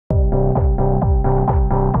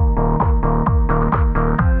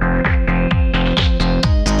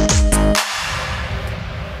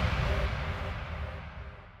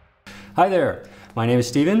Hi there, my name is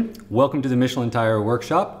Steven. Welcome to the Michelin Tire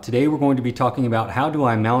Workshop. Today we're going to be talking about how do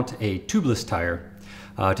I mount a tubeless tire.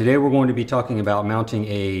 Today we're going to be talking about mounting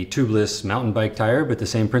a tubeless mountain bike tire, but the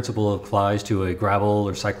same principle applies to a gravel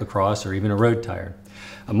or cyclocross or even a road tire.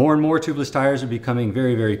 More and more tubeless tires are becoming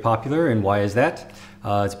very popular, and why is that?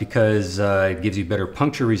 It's because it gives you better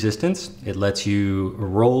puncture resistance. It lets you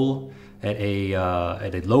roll at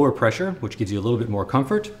a lower pressure, which gives you a little bit more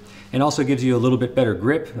comfort, and also gives you a little bit better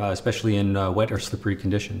grip, especially in wet or slippery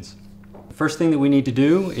conditions. The first thing that we need to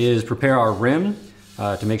do is prepare our rim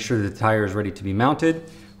to make sure that the tire is ready to be mounted.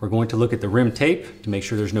 We're going to look at the rim tape to make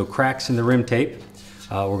sure there's no cracks in the rim tape.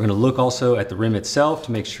 We're going to look also at the rim itself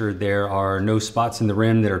to make sure there are no spots in the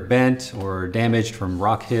rim that are bent or damaged from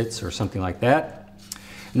rock hits or something like that.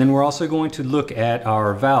 And then we're also going to look at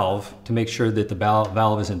our valve to make sure that the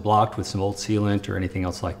valve isn't blocked with some old sealant or anything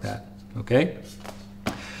else like that. Okay?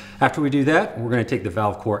 After we do that, we're going to take the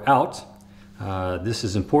valve core out. This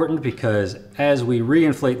is important because as we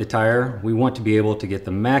re-inflate the tire, we want to be able to get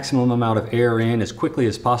the maximum amount of air in as quickly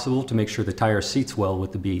as possible to make sure the tire seats well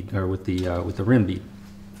with the bead, or with the rim bead.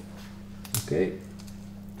 Okay.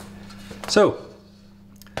 So,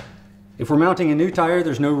 if we're mounting a new tire,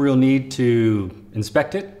 there's no real need to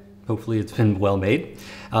inspect it. Hopefully it's been well made.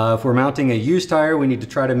 If we're mounting a used tire, we need to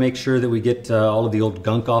try to make sure that we get all of the old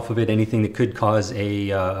gunk off of it, anything that could cause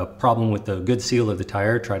a problem with the good seal of the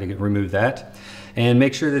tire, try to remove that. And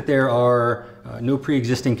make sure that there are no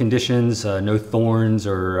pre-existing conditions, no thorns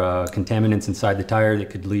or contaminants inside the tire that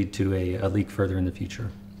could lead to a leak further in the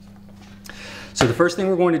future. So the first thing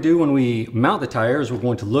we're going to do when we mount the tire is we're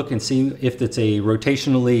going to look and see if it's a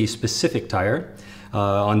rotationally specific tire.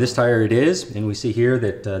 On this tire it is, and we see here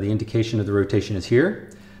that the indication of the rotation is here.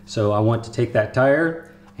 So I want to take that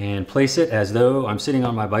tire and place it as though I'm sitting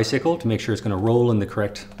on my bicycle to make sure it's going to roll in the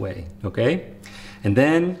correct way, okay? And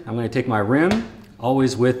then I'm going to take my rim,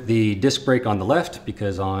 always with the disc brake on the left,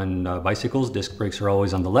 because on bicycles disc brakes are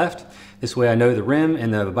always on the left. This way I know the rim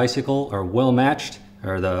and the bicycle are well matched,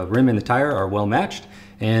 or the rim and the tire are well matched,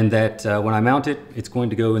 and that when I mount it, it's going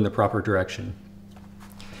to go in the proper direction.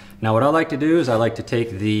 Now what I like to do is I like to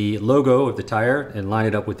take the logo of the tire and line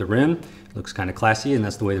it up with the rim. It looks kind of classy, and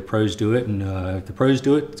that's the way the pros do it, and if the pros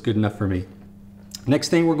do it, it's good enough for me. Next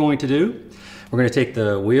thing we're going to do, we're going to take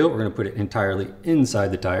the wheel, we're going to put it entirely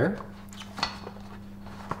inside the tire,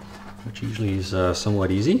 which usually is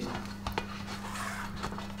somewhat easy.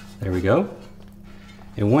 There we go.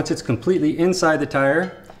 And once it's completely inside the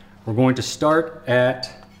tire, we're going to start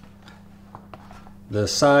at the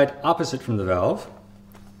side opposite from the valve,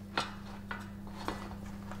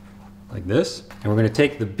 like this. And we're going to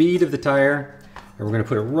take the bead of the tire and we're going to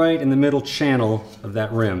put it right in the middle channel of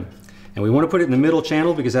that rim. And we want to put it in the middle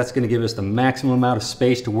channel because that's going to give us the maximum amount of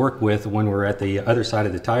space to work with when we're at the other side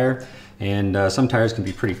of the tire. And some tires can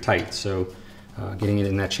be pretty tight, so getting it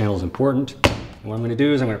in that channel is important. And what I'm going to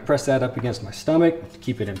do is I'm going to press that up against my stomach to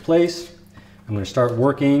keep it in place. I'm going to start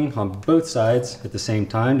working on both sides at the same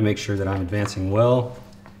time to make sure that I'm advancing well.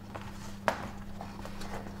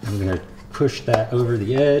 I'm going to push that over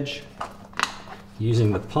the edge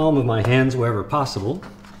using the palm of my hands wherever possible,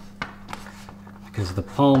 because the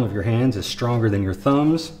palm of your hands is stronger than your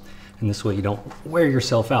thumbs, and this way you don't wear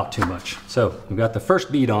yourself out too much. So we've got the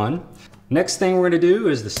first bead on. Next thing we're going to do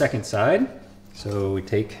is the second side. So we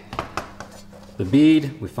take the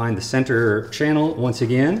bead, we find the center channel once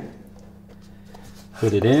again,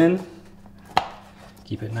 put it in,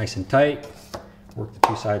 keep it nice and tight, work the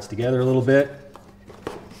two sides together a little bit.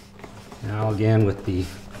 Now again with the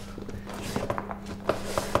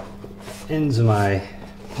ends of my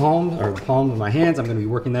palm, or palm of my hands, I'm going to be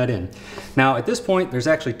working that in. Now at this point there's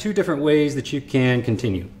actually two different ways that you can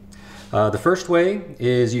continue. The first way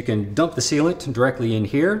is you can dump the sealant directly in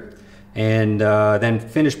here and then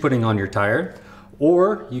finish putting on your tire.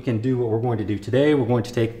 Or you can do what we're going to do today. We're going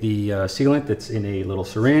to take the sealant that's in a little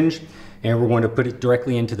syringe and we're going to put it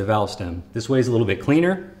directly into the valve stem. This way is a little bit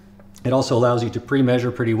cleaner. It also allows you to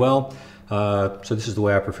pre-measure pretty well. So this is the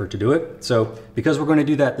way I prefer to do it. So because we're going to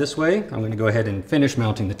do that this way, I'm going to go ahead and finish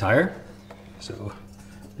mounting the tire. So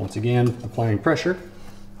once again, applying pressure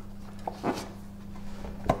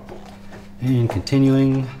and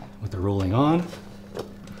continuing with the rolling on.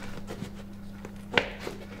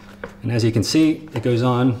 And as you can see, it goes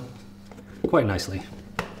on quite nicely.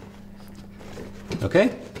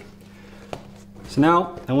 Okay? So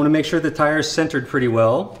now I want to make sure the tire is centered pretty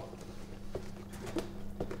well.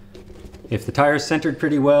 If the tire is centered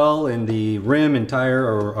pretty well and the rim and tire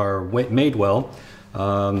are made well,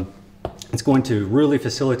 it's going to really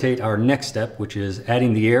facilitate our next step, which is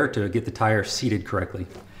adding the air to get the tire seated correctly.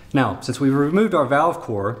 Now, since we've removed our valve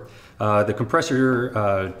core, the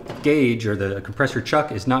compressor gauge or the compressor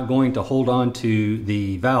chuck is not going to hold on to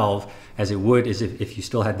the valve as it would as if you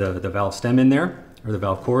still had the valve stem in there or the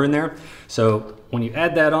valve core in there. So when you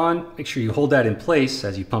add that on, make sure you hold that in place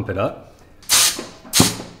as you pump it up.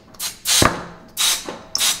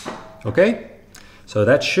 Okay, so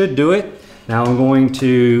that should do it. Now I'm going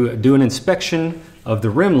to do an inspection of the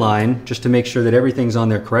rim line just to make sure that everything's on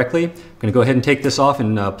there correctly. I'm going to go ahead and take this off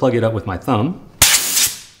and plug it up with my thumb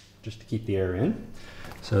just to keep the air in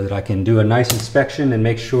so that I can do a nice inspection and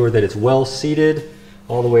make sure that it's well seated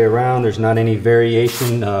all the way around. There's not any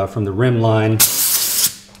variation from the rim line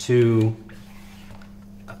to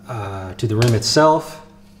the rim itself,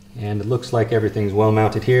 and it looks like everything's well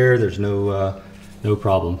mounted here. There's no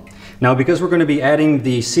problem. Now, because we're going to be adding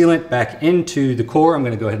the sealant back into the core, I'm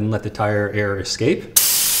going to go ahead and let the tire air escape.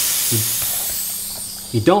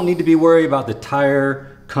 You don't need to be worried about the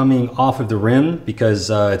tire coming off of the rim because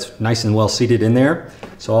it's nice and well seated in there.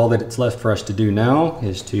 So all that it's left for us to do now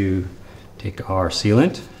is to take our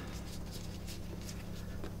sealant,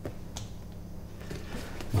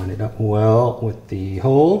 line it up well with the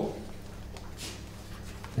hole,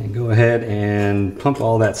 and go ahead and pump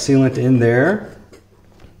all that sealant in there.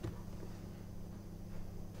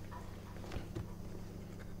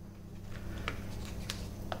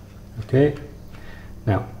 Okay,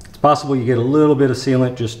 now it's possible you get a little bit of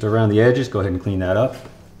sealant just around the edges. Go ahead and clean that up.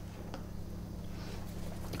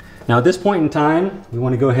 Now at this point in time, we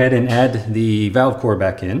want to go ahead and add the valve core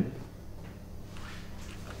back in.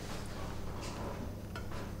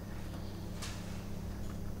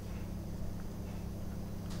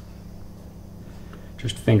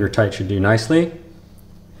 Just finger tight should do nicely.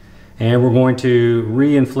 And we're going to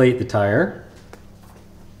re-inflate the tire.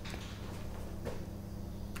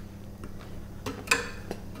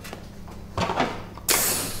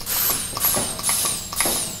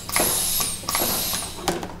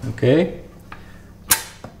 Okay,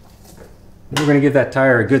 we're going to give that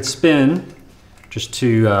tire a good spin just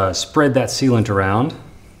to spread that sealant around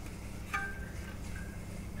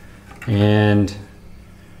and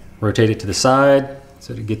rotate it to the side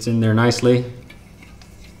so that it gets in there nicely,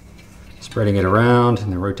 spreading it around,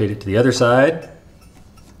 and then rotate it to the other side.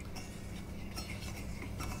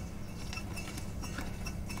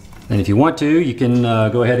 And if you want to, you can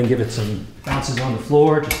go ahead and give it some bounces on the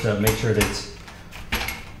floor just to make sure that it's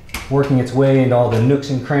working its way into all the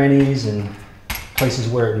nooks and crannies and places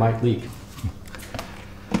where it might leak.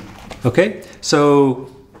 Okay, so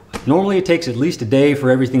normally it takes at least a day for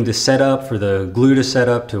everything to set up, for the glue to set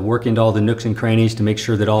up, to work into all the nooks and crannies, to make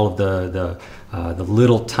sure that all of the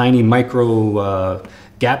little tiny micro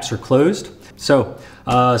gaps are closed. So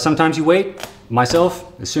sometimes you wait.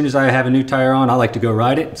 Myself, as soon as I have a new tire on, I like to go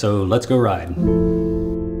ride it, so let's go ride.